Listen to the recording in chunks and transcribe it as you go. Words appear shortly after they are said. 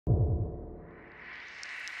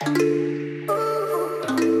Today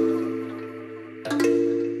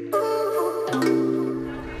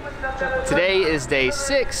is day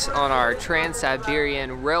 6 on our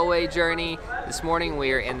Trans-Siberian railway journey. This morning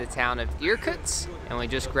we are in the town of Irkutsk and we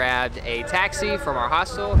just grabbed a taxi from our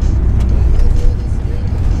hostel.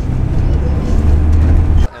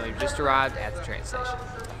 And we've just arrived at the train station.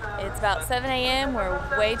 It's about 7 a.m.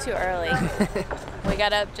 We're way too early. We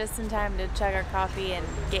got up just in time to chug our coffee and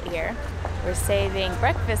get here. We're saving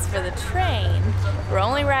breakfast for the train. We're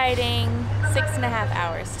only riding 6.5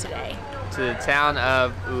 hours today. To the town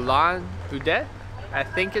of Ulan-Ude, I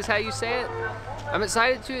think is how you say it. I'm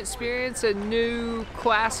excited to experience a new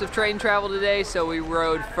class of train travel today, so we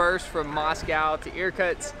rode first from Moscow to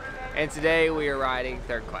Irkutsk, and today we are riding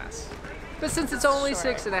third class. But since it's only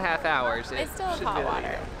 6.5 hours, it's still hot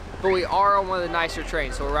water. But we are on one of the nicer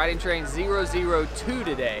trains, so we're riding train 002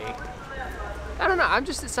 today. I don't know, I'm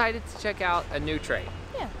just excited to check out a new train.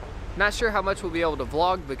 Yeah. Not sure how much we'll be able to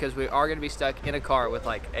vlog because we are going to be stuck in a car with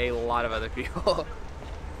like a lot of other people.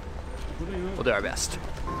 We'll do our best.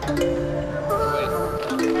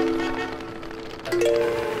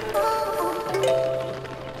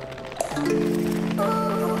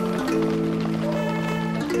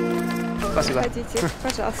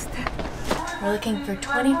 We're looking for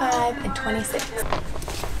 25 and 26.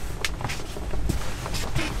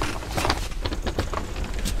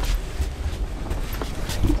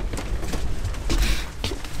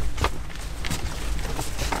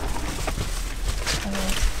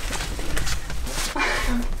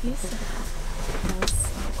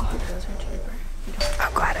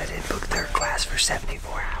 I'm glad I didn't book third class for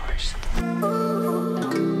 74 hours.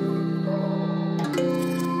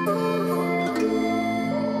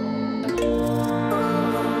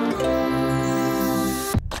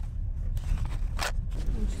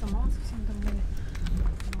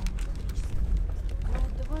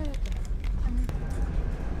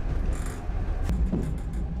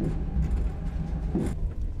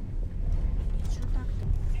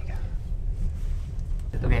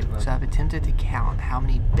 Okay, so I've attempted to count how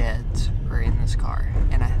many beds are in this car,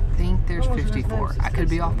 and I think there's 54. I could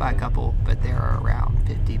be off by a couple, but there are around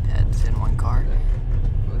 50 beds in one car.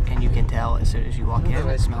 And you can tell as soon as you walk in,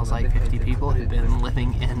 it smells like 50 people who've been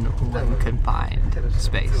living in one confined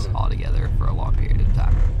space altogether for a long period of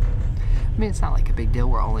time. I mean, it's not like a big deal.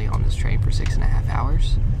 We're only on this train for 6.5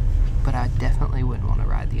 hours, but I definitely wouldn't want to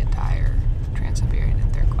ride the entire Trans-Siberian in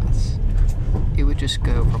third class. It would just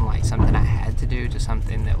go from like something I had to do to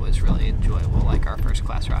something that was really enjoyable, like our first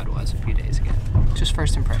class ride was a few days ago. Just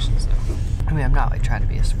first impressions though. I mean, I'm not like trying to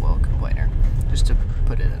be a spoiled complainer. Just to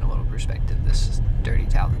put it in a little perspective, this dirty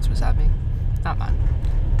towel that's beside me, not mine.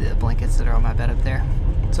 The blankets that are on my bed up there,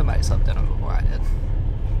 somebody slept in them before I did.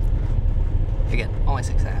 Again, only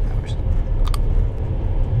 6.5 hours.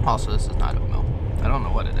 Also, this is not oatmeal. I don't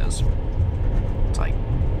know what it is. It's like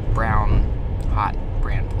brown, hot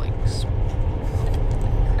bran flakes.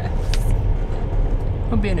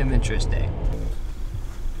 It'll be an adventurous day.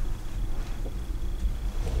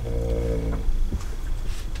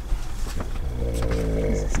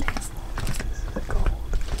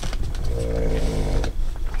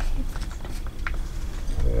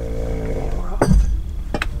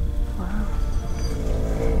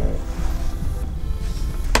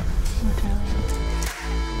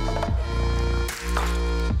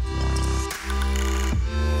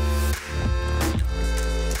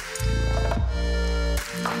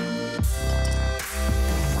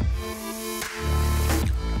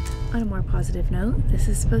 On a more positive note, this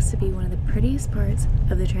is supposed to be one of the prettiest parts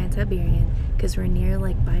of the Trans-Siberian because we're near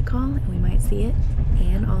Lake Baikal and we might see it,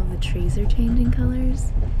 and all of the trees are changing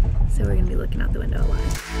colors, so we're going to be looking out the window a lot.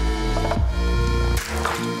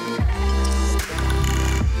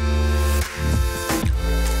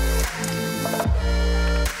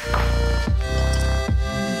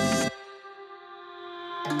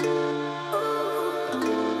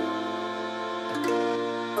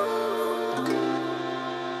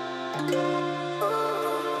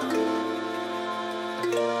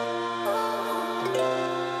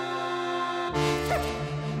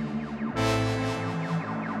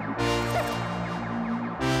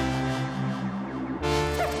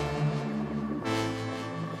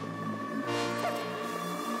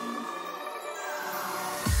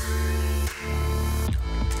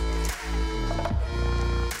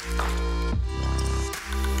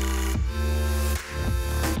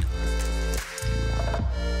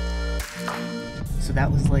 So that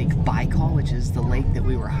was Lake Baikal, which is the lake that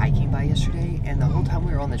we were hiking by yesterday, and the whole time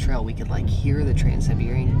we were on the trail we could like hear the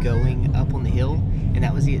Trans-Siberian going up on the hill, and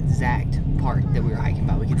that was the exact part that we were hiking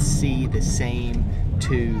by. We could see the same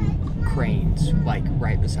two cranes like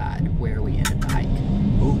right beside where we ended the hike.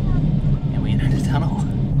 Ooh, and we entered a tunnel.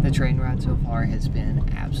 The train ride so far has been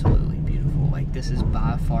absolutely beautiful. Like, this has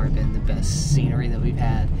by far been the best scenery that we've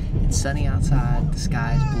had. It's sunny outside, the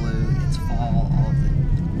sky is blue, it's fall, all of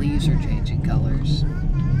the leaves are changing colors.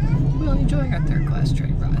 Really enjoying our third class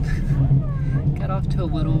train ride. Got off to a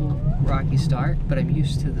little rocky start, but I'm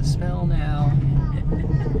used to the smell now.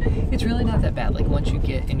 It's really not that bad. Like, once you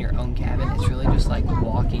get in your own cabin, it's really just like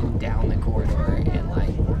walking down the corridor and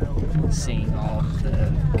like seeing all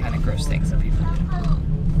the kind of gross things that people do.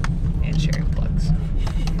 And sharing plugs.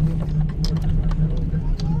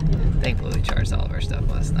 Thankfully, we charged all of our stuff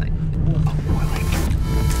last night. Oh, more like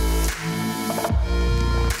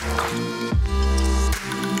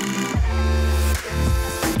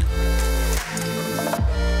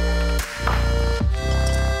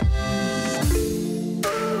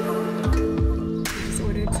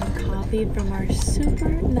from our super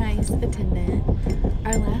nice attendant.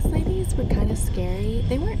 Our last ladies were kind of scary.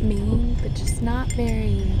 They weren't mean, but just not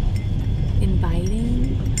very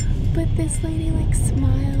inviting. But this lady like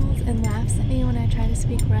smiles and laughs at me when I try to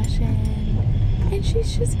speak Russian, and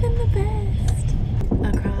she's just been the best.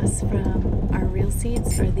 Across from our real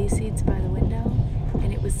seats are these seats by the window,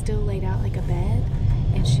 and it was still laid out like a bed,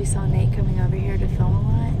 and she saw Nate coming over here to film a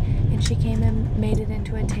lot, and she came and made it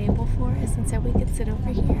into a table for us and said we could sit over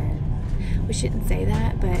here. We shouldn't say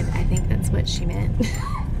that, but I think that's what she meant.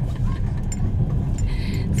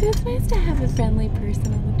 So it's nice to have a friendly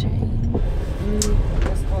person on the train.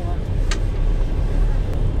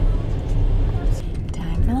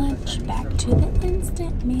 Time for lunch. Back to the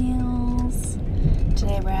instant meals.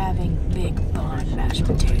 Today we're having big bone mashed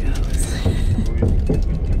potatoes.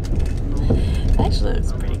 It actually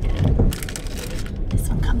looks pretty good. This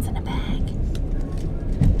one comes in a bag.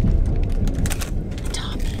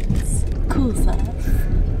 Cool sauce.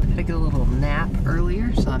 I took a little nap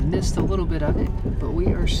earlier, so I missed a little bit of it, but we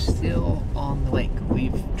are still on the lake.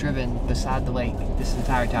 We've driven beside the lake this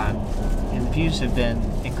entire time, and the views have been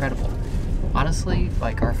incredible. Honestly,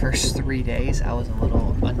 like our first 3 days, I was a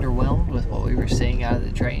little underwhelmed with what we were seeing out of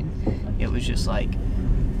the train. It was just like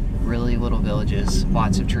really little villages,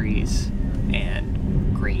 lots of trees,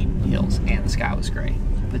 and green hills, and the sky was gray.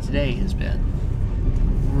 But today has been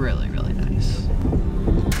really, really nice.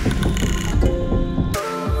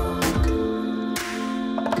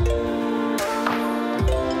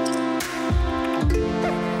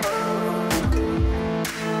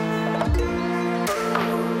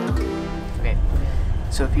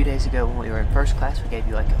 So a few days ago when we were in first class, we gave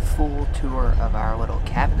you like a full tour of our little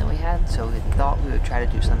cabin that we had. So we thought we would try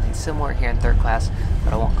to do something similar here in third class,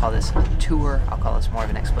 but I won't call this a tour. I'll call this more of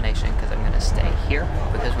an explanation because I'm going to stay here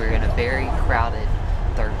because we're in a very crowded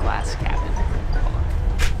third class cabin.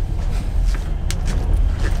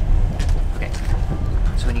 Okay,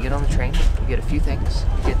 so when you get on the train, you get a few things.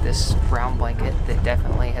 You get this brown blanket that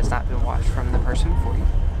definitely has not been washed from the person before you.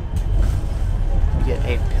 You get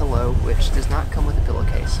a pillow, which does not come with a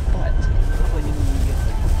pillowcase, but when you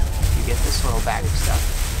get this little bag of stuff,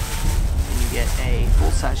 and you get a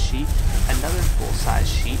full-size sheet, another full-size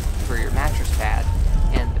sheet for your mattress pad,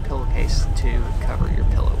 and the pillowcase to cover your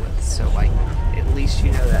pillow with. So, like, at least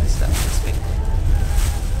you know that stuff is big.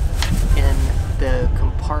 In the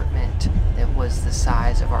compartment that was the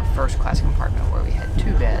size of our first class compartment, where we had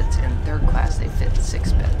 2 beds, in third class they fit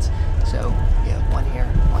 6 beds. So you have one here,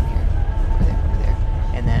 over there,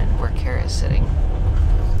 and then where Kara is sitting.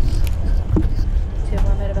 So you have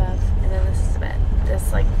one bed above, and then this is the bed.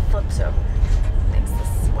 This like flips over, makes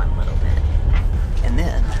this one little bed. And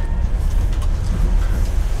then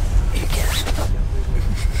you get,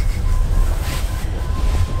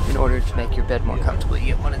 in order to make your bed more comfortable, you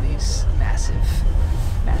get one of these massive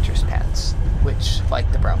mattress pads, which,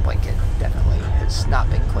 like the brown blanket, definitely has not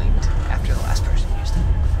been cleaned after the last person used it.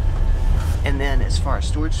 And then as far as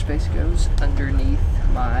storage space goes, underneath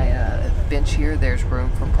my bench here, there's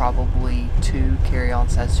room for probably 2 carry-on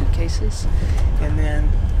size suitcases. And then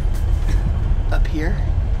up here,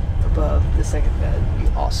 above the second bed, you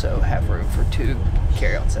also have room for 2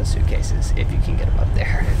 carry-on size suitcases if you can get them up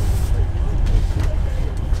there.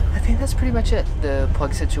 I think that's pretty much it. The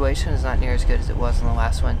plug situation is not near as good as it was in the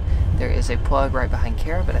last one. There is a plug right behind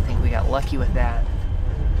Kara, but I think we got lucky with that.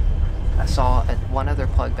 I saw one other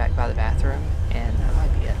plug back by the bathroom, and that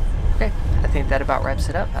might be it. Okay, I think that about wraps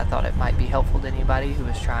it up. I thought it might be helpful to anybody who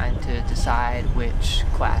was trying to decide which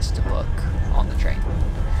class to book on the train.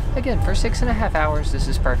 Again, for 6.5 hours, this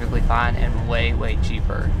is perfectly fine and way, way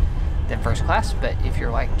cheaper than first class, but if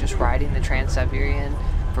you're like just riding the Trans-Siberian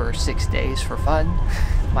for 6 days for fun,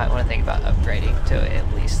 you might want to think about upgrading to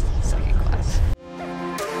at least second class.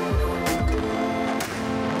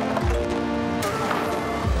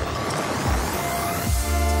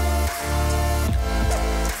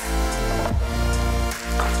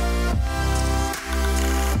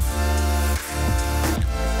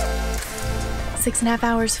 6.5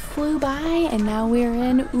 hours flew by and now we're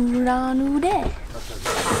in Ulan-Ude. It's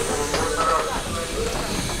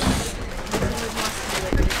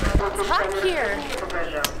hot here.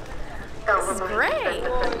 This is great.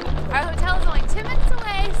 Our hotel is only 10 minutes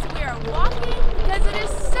away, so we are walking because it is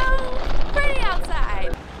so pretty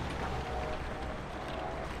outside.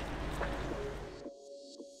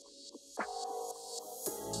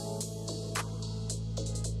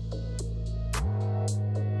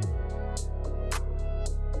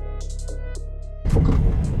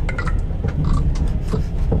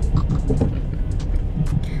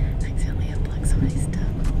 I accidentally unplugged some of my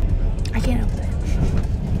stuff. I can't open it.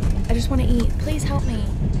 I just want to eat. Please help me.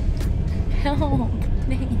 Help.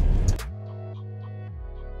 Please.